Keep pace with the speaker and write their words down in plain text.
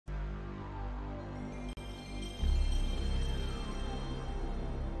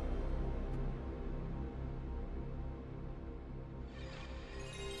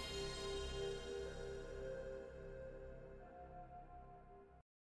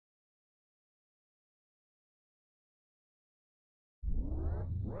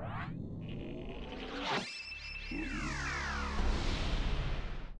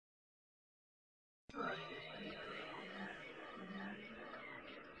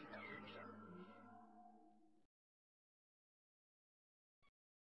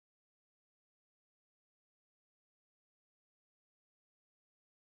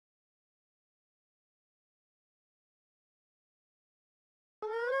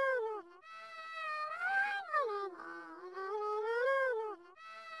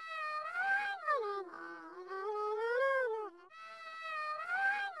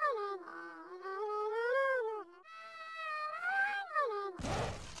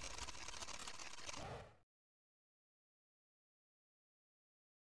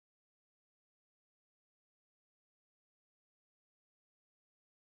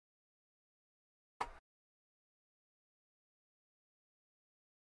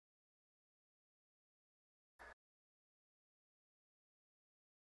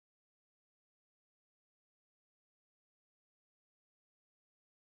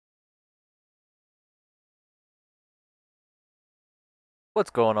What's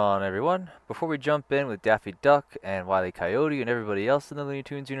going on, everyone? Before we jump in with Daffy Duck and Wile E. Coyote and everybody else in the Looney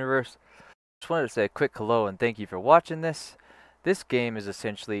Tunes universe, just wanted to say a quick hello and thank you for watching this. This game is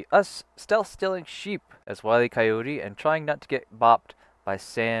essentially us stealth stealing sheep as Wile E. Coyote and trying not to get bopped by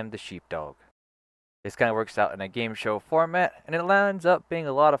Sam the sheepdog. This kind of works out in a game show format, and it ends up being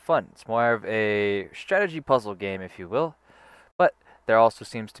a lot of fun. It's more of a strategy puzzle game, if you will, but there also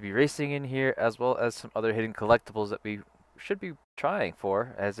seems to be racing in here, as well as some other hidden collectibles that we should be trying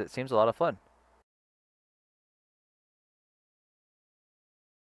for, as it seems a lot of fun.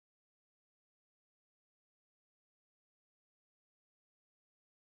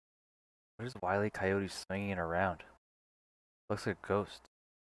 What is Wile E. Coyote swinging around? Looks like a ghost.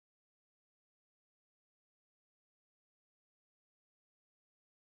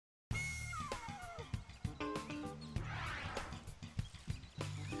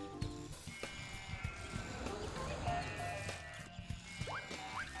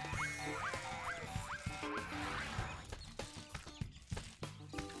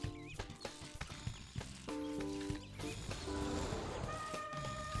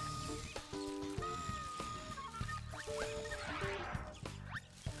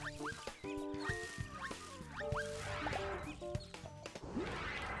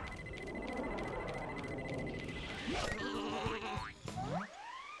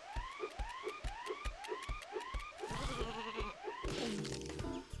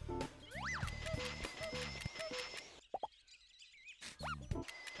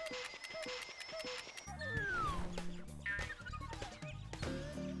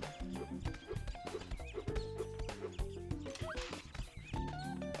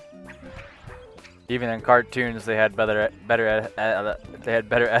 Even in cartoons, they had they had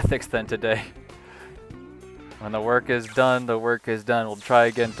better ethics than today. When the work is done, the work is done. We'll try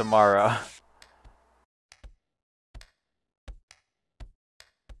again tomorrow.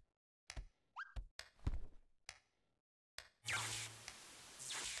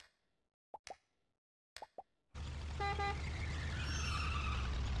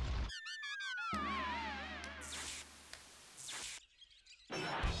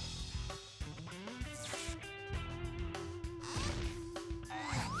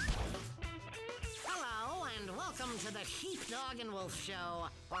 Hello, and welcome to the Sheepdog and Wolf Show,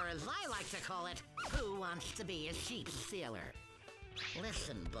 or as I like to call it, Who Wants to Be a Sheep Stealer?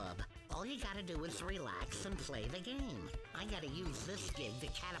 Listen, bub, all you gotta do is relax and play the game. I gotta use this gig to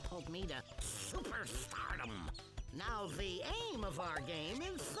catapult me to superstardom. Now, the aim of our game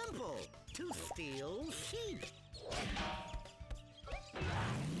is simple: to steal sheep.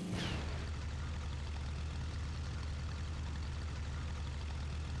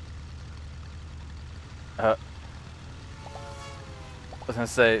 I was gonna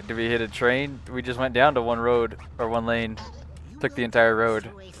say, did we hit a train? We just went down to one road, or one lane. Took the entire road.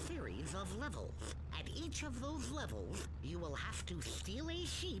 Through a series of levels. At each of those levels, you will have to steal a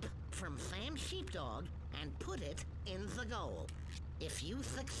sheep from Sam Sheepdog and put it in the goal. If you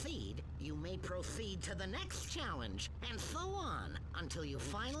succeed, you may proceed to the next challenge, and so on, until you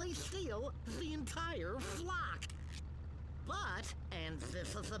finally steal the entire flock. But, and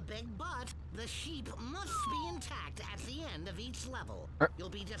this is a big but, the sheep must be intact at the end of each level. You'll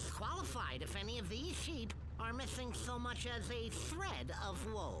be disqualified if any of these sheep are missing so much as a thread of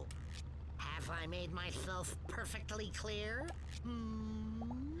wool. Have I made myself perfectly clear?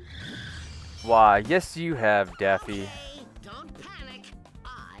 Why, yes you have, Daffy. Okay, don't panic.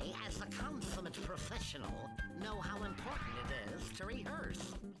 I, as a consummate professional, know how important it is to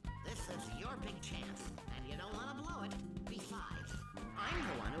rehearse. This is your big chance, and you don't want to blow it. Besides, I'm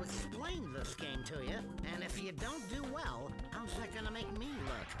the one who explained this game to you, and if you don't do well, how's that gonna make me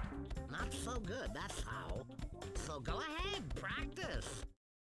look? Not so good, that's how. So go ahead, practice.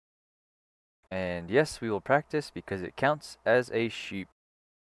 And yes, we will practice because it counts as a sheep.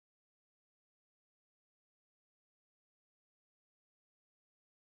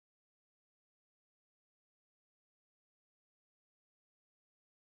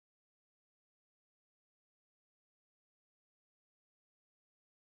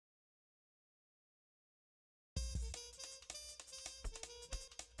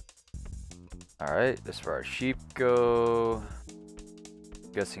 Alright, this is where our sheep go.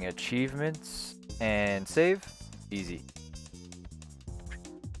 Guessing achievements and save. Easy.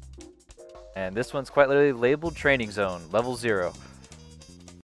 And this one's quite literally labeled training zone, level 0.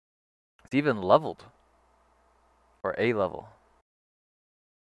 It's even leveled. Or A level.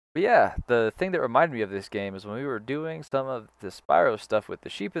 But yeah, the thing that reminded me of this game is when we were doing some of the Spyro stuff with the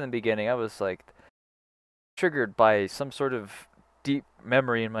sheep in the beginning, I was like triggered by some sort of deep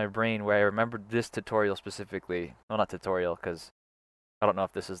memory in my brain where I remembered this tutorial specifically. Well, not tutorial, because I don't know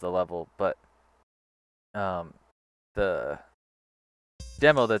if this is the level, but the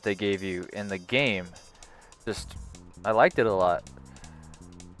demo that they gave you in the game, just I liked it a lot.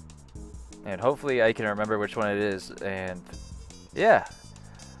 And hopefully I can remember which one it is, and yeah.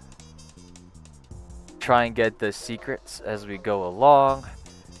 Try and get the secrets as we go along,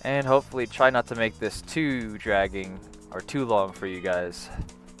 and hopefully try not to make this too dragging or too long for you guys.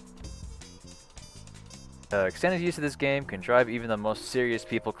 Extended use of this game can drive even the most serious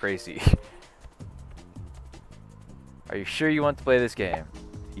people crazy. Are you sure you want to play this game?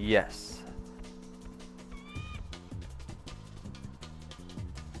 Yes.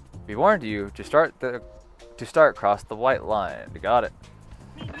 We warned you to start cross the white line. We got it.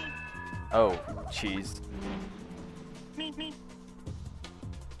 Oh, jeez.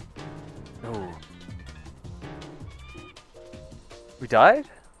 Oh. We died?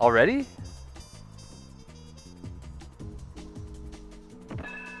 Already?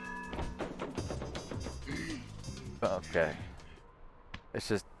 Okay. It's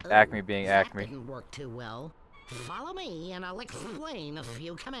just Acme being Acme. That didn't work too well. Follow me and I'll explain a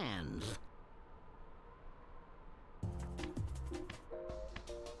few commands.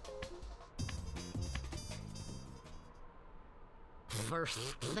 First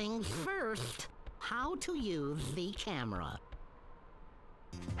things first, how to use the camera.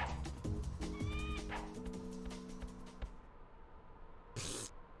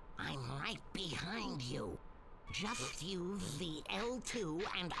 I'm right behind you. Just use the L2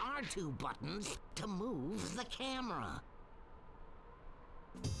 and R2 buttons to move the camera.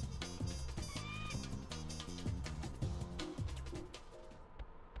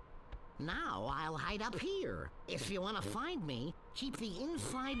 Now I'll hide up here. If you want to find me, keep the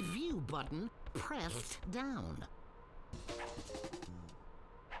inside view button pressed down.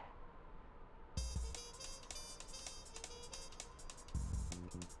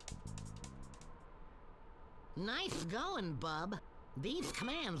 Nice going, bub. These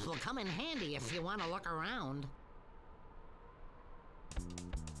commands will come in handy if you want to look around.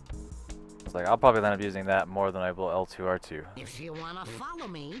 It's like I'll probably end up using that more than I will L2 R2. If you want to follow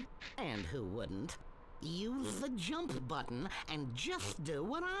me, and who wouldn't, use the jump button and just do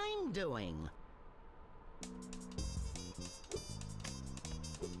what I'm doing.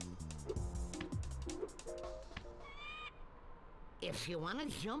 If you want to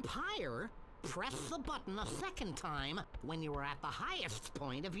jump higher, press the button a second time when you are at the highest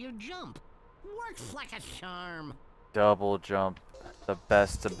point of your jump. Works like a charm. Double jump, the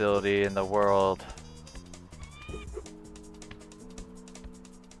best ability in the world.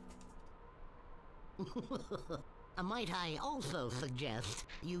 Might I also suggest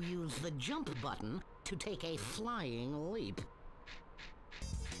you use the jump button to take a flying leap?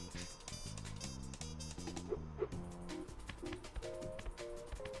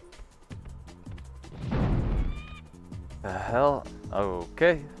 The hell?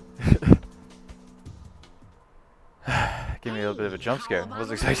 Okay. Give me a little bit of a jump scare. I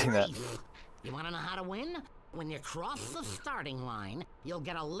wasn't expecting that. You want to know how to win? When you cross the starting line, you'll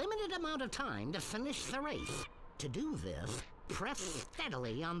get a limited amount of time to finish the race. To do this, press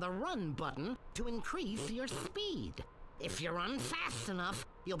steadily on the run button to increase your speed. If you run fast enough,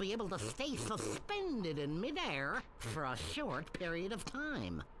 you'll be able to stay suspended in midair for a short period of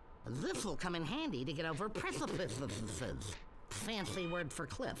time. This will come in handy to get over precipices. Fancy word for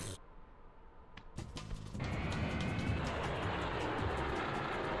cliffs.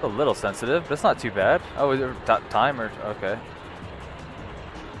 A little sensitive, but it's not too bad. Oh, is there time or okay?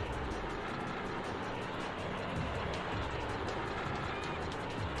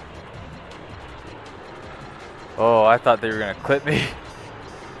 Oh, I thought they were gonna clip me.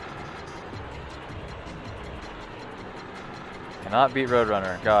 Cannot beat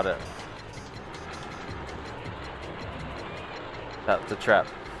Roadrunner. Got it. That's a trap.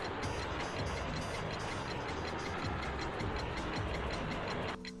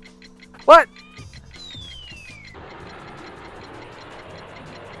 What?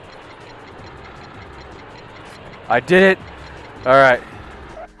 I did it. All right.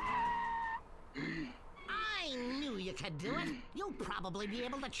 I knew you could do it. You'll probably be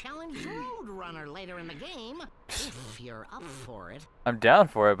able to challenge Roadrunner later in the game, if you're up for it. I'm down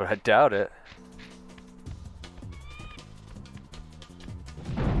for it, but I doubt it.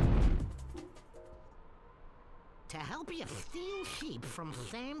 To help you steal sheep from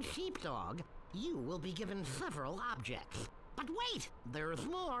Sam Sheepdog, you will be given several objects. But wait, there's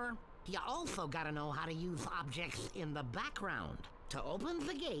more. You also gotta know how to use objects in the background. To open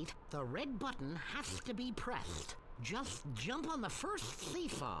the gate, the red button has to be pressed. Just jump on the first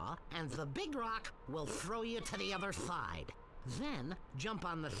seesaw, and the big rock will throw you to the other side. Then jump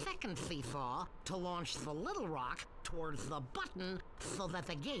on the second seesaw to launch the little rock towards the button so that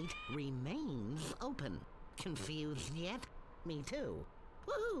the gate remains open. Confused yet? Me too.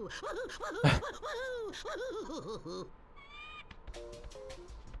 Woohoo! Woohoo! Woohoo! Woohoo!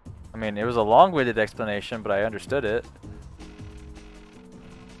 I mean, it was a long-winded explanation, but I understood it.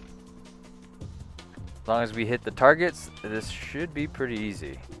 As long as we hit the targets, this should be pretty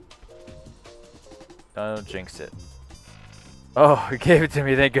easy. Don't jinx it. Oh, he gave it to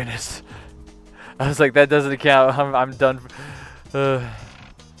me, thank goodness. I was like, that doesn't count, I'm done.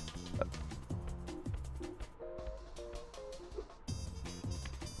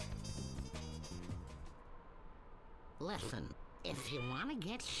 Listen, if you want to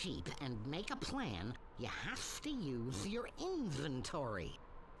get sheep and make a plan, you have to use your inventory.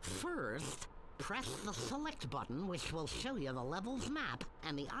 First, press the select button, which will show you the level's map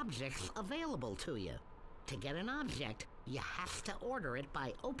and the objects available to you. To get an object, you have to order it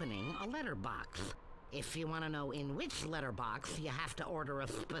by opening a letterbox. If you want to know in which letterbox you have to order a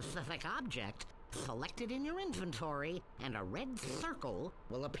specific object, select it in your inventory, and a red circle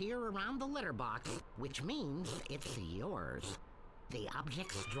will appear around the letterbox, which means it's yours. The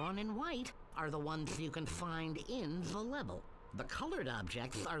objects drawn in white are the ones you can find in the level. The colored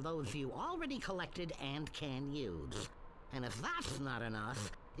objects are those you already collected and can use. And if that's not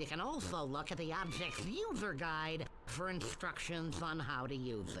enough, you can also look at the object's user guide for instructions on how to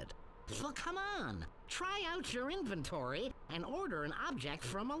use it. So come on, try out your inventory and order an object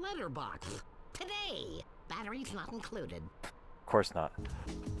from a letterbox. Today, batteries not included. Of course not.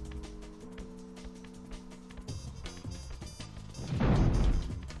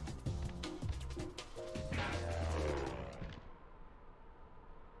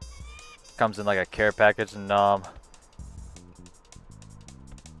 Comes in like a care package, nom.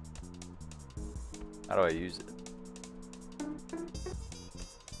 How do I use it?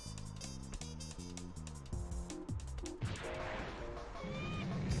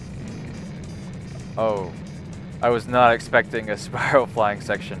 Oh, I was not expecting a spiral flying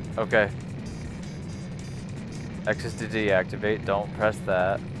section. Okay. X is to deactivate, don't press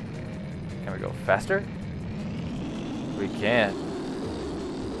that. Can we go faster? We can.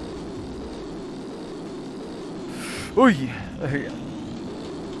 Ooh,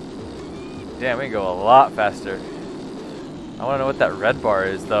 damn, we can go a lot faster. I want to know what that red bar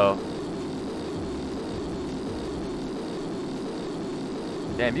is, though.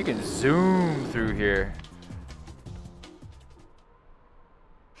 Damn, you can zoom through here.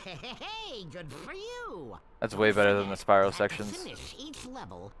 Hey, good for you! That's way better than the spiral To sections. finish each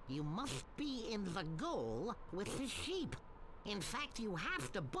level, you must be in the goal with the sheep. In fact, you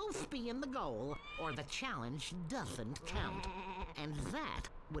have to both be in the goal, or the challenge doesn't count. And that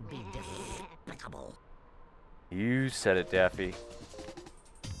would be despicable. You said it, Daffy.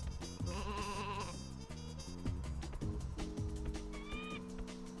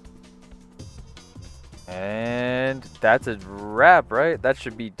 And that's a wrap, right? That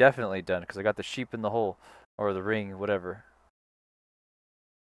should be definitely done, because I got the sheep in the hole. Or the ring, whatever.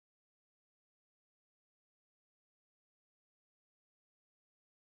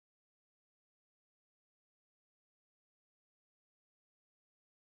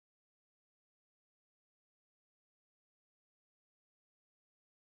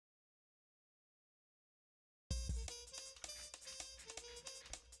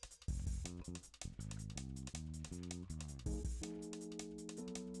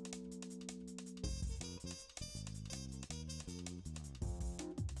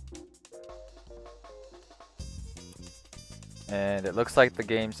 And it looks like the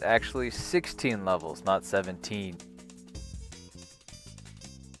game's actually 16 levels, not 17.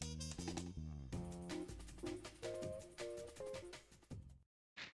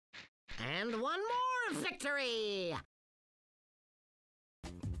 And one more victory!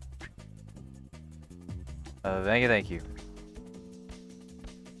 Thank you, thank you.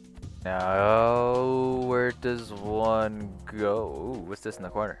 Now, where does one go? Ooh, what's this in the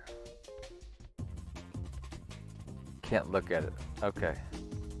corner? Can't look at it. Okay.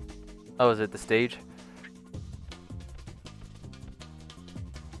 Oh, is it the stage?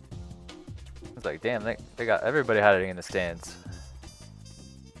 It's like, damn, they got everybody hiding in the stands.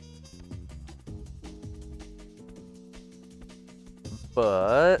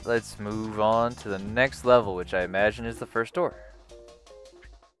 But let's move on to the next level, which I imagine is the first door.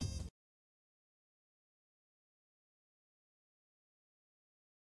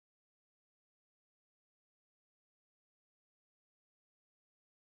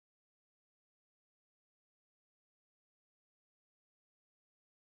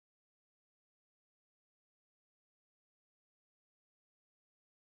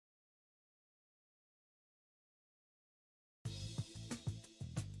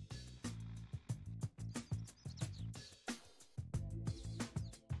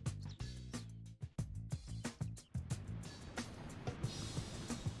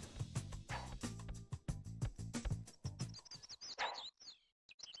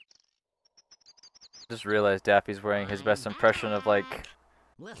 Just realized Daffy's wearing his best impression of like.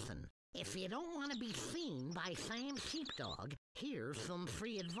 Listen, if you don't want to be seen by Sam Sheepdog, here's some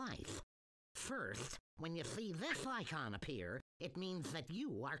free advice. First, when you see this icon appear, it means that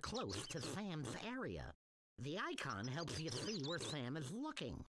you are close to Sam's area. The icon helps you see where Sam is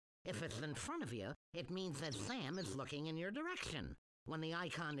looking. If it's in front of you, it means that Sam is looking in your direction. When the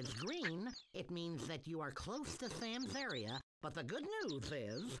icon is green, it means that you are close to Sam's area, but the good news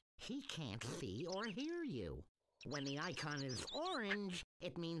is, he can't see or hear you. When the icon is orange,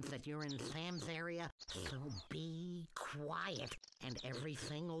 it means that you're in Sam's area, so be quiet, and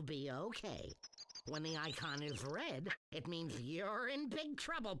everything will be okay. When the icon is red, it means you're in big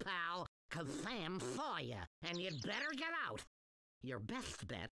trouble, pal, 'cause Sam saw you, and you'd better get out. Your best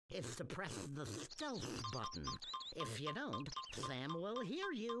bet is to press the stealth button. If you don't, Sam will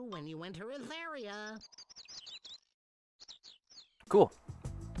hear you when you enter his area. Cool.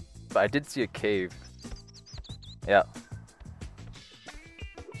 But I did see a cave. Yeah.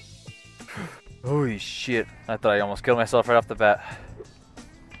 Holy shit. I thought I almost killed myself right off the bat.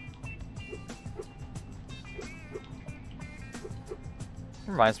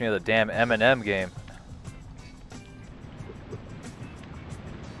 Reminds me of the damn M&M game.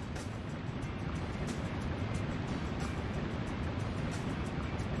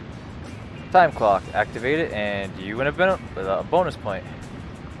 Time clock. Activate it and you win a bonus point.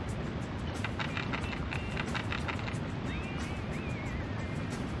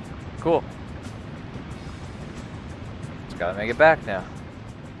 Cool. Just gotta make it back now.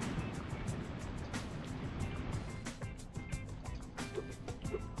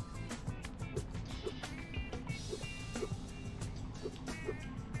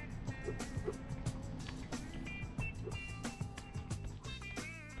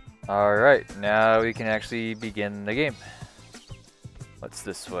 Alright, now we can actually begin the game. What's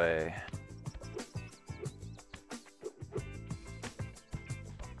this way?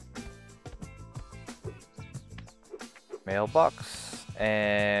 Mailbox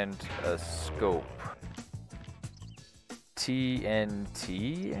and a scope.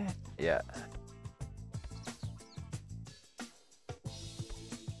 TNT? Yeah.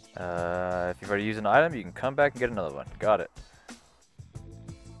 If you've already used an item, you can come back and get another one. Got it.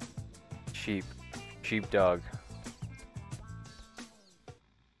 Sheepdog.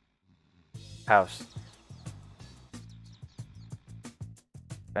 House.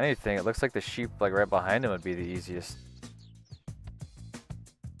 If anything, it looks like the sheep like right behind him would be the easiest.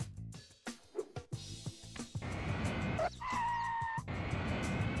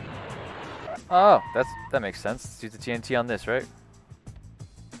 Oh, that makes sense. Let's use the TNT on this, right?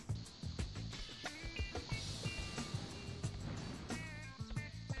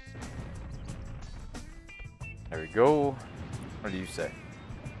 There we go. What do you say?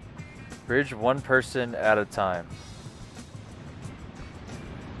 Bridge one person at a time.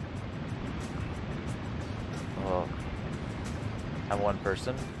 Oh. I'm one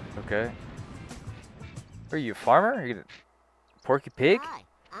person. Okay. Are you a farmer? Are you a Porky Pig? Hi,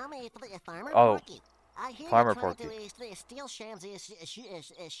 I'm a farmer Porky. I hear Farmer you're trying Porky. to steal Sham's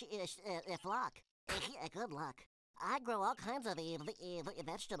flock. Good luck. I grow all kinds of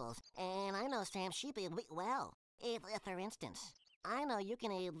vegetables, and I know Sam's sheep well. For instance, I know you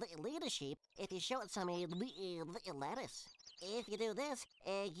can lead a sheep if you show it some lettuce. If you do this,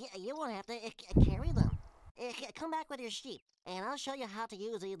 you won't have to carry them. Come back with your sheep, and I'll show you how to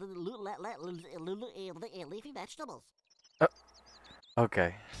use leafy vegetables.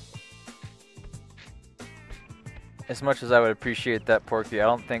 Okay. As much as I would appreciate that, Porky, I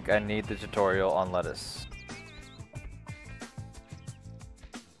don't think I need the tutorial on lettuce.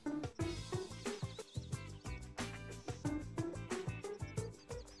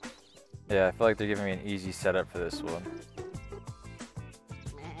 Yeah, I feel like they're giving me an easy setup for this one.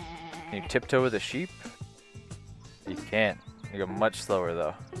 Can you tiptoe with a sheep? You can't. You go much slower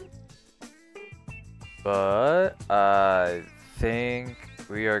though. But I think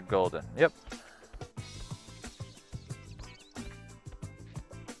we are golden. Yep.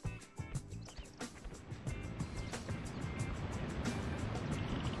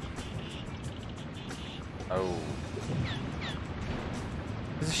 Oh.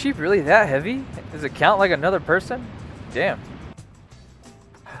 Is the sheep really that heavy? Does it count like another person? Damn.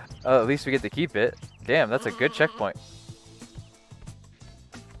 Oh, at least we get to keep it. Damn, that's a good checkpoint.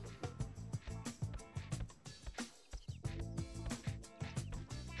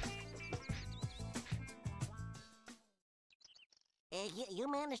 You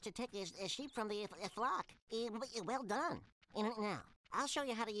managed to take a sheep from the flock. Well done. Now, I'll show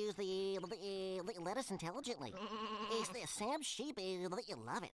you how to use the lettuce intelligently. Sam's sheep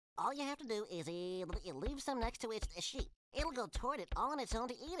love it. All you have to do is leave some next to its sheep. It'll go toward it all on its own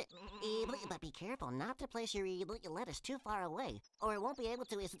to eat it. But be careful not to place your lettuce too far away, or it won't be able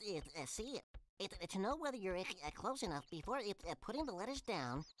to see it. To know whether you're close enough before putting the lettuce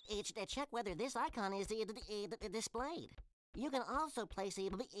down, check whether this icon is displayed. You can also place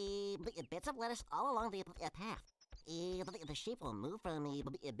bits of lettuce all along the path. The sheep will move from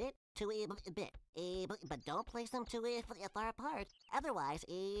a bit to a bit, but don't place them too far apart. Otherwise,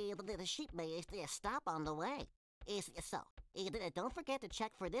 the sheep may stop on the way. So, don't forget to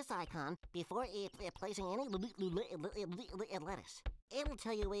check for this icon before placing any lettuce. It'll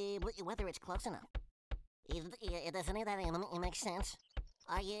tell you whether it's close enough. Does any of that make sense?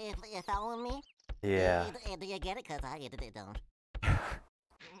 Are you following me? Yeah. Do you get it? Because I don't.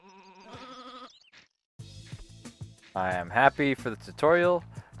 I am happy for the tutorial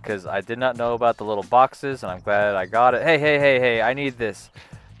because I did not know about the little boxes and I'm glad I got it. Hey, I need this.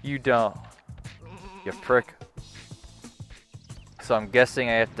 You don't. You prick. So I'm guessing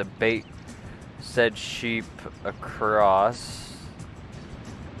I have to bait said sheep across.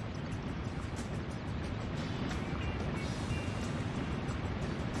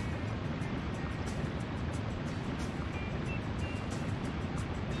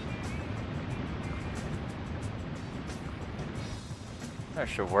 That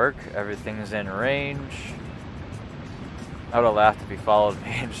should work. Everything's in range. I would have laughed if he followed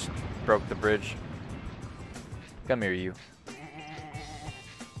me and just broke the bridge. Come here, you.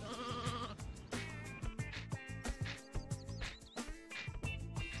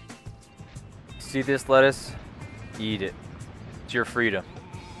 See this lettuce? Eat it. It's your freedom.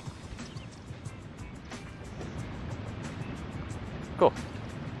 Cool.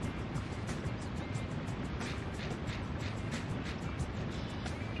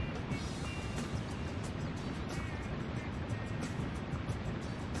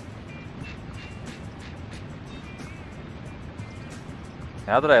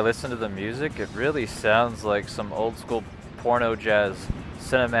 Now that I listen to the music, it really sounds like some old school porno jazz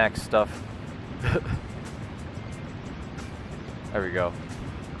Cinemax stuff. There we go.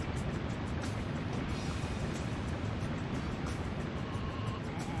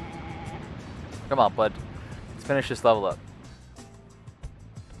 Come on, bud. Let's finish this level up.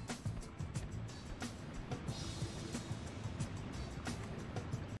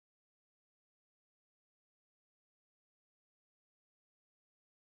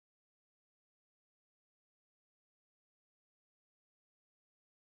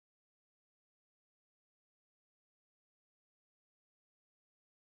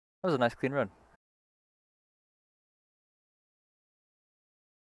 That was a nice clean run.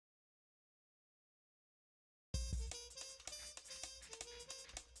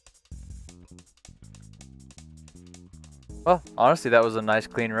 Well, honestly, that was a nice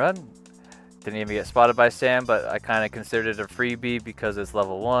clean run. Didn't even get spotted by Sam, but I kind of considered it a freebie because it's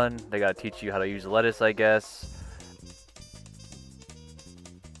level 1. They gotta teach you how to use lettuce, I guess.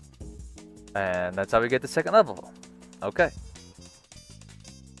 And that's how we get the second level. Okay.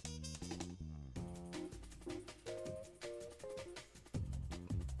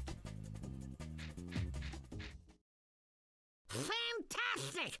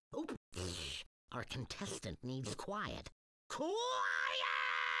 Fantastic! Oop. Our contestant needs quiet. Quiet!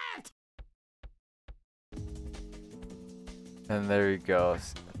 And there you go.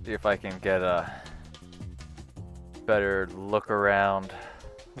 See if I can get a better look around.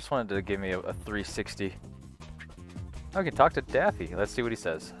 Just wanted to give me a 360. I can talk to Daffy. Let's see what he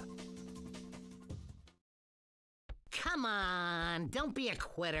says. Come on, don't be a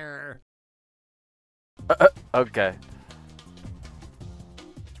quitter. Okay.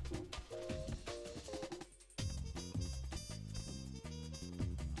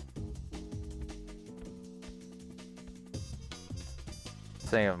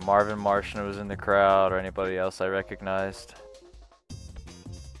 Seeing if Marvin Martian was in the crowd or anybody else I recognized.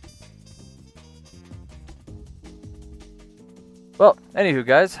 Well, anywho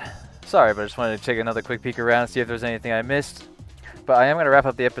guys, sorry, but I just wanted to take another quick peek around, see if there's anything I missed. But I am going to wrap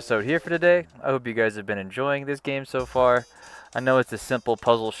up the episode here for today. I hope you guys have been enjoying this game so far. I know it's a simple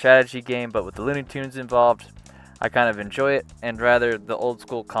puzzle strategy game, but with the Looney Tunes involved, I kind of enjoy it. And rather, the old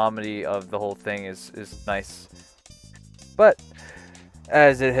school comedy of the whole thing is nice. But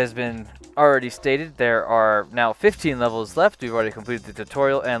as it has been already stated, there are now 15 levels left. We've already completed the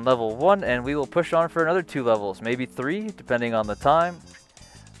tutorial and level 1, and we will push on for another 2 levels, maybe 3, depending on the time.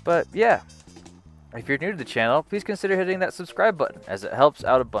 But yeah, if you're new to the channel, please consider hitting that subscribe button, as it helps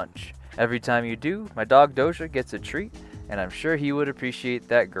out a bunch. Every time you do, my dog Doja gets a treat, and I'm sure he would appreciate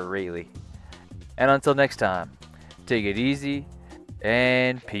that greatly. And until next time, take it easy,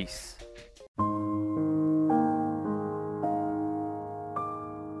 and peace.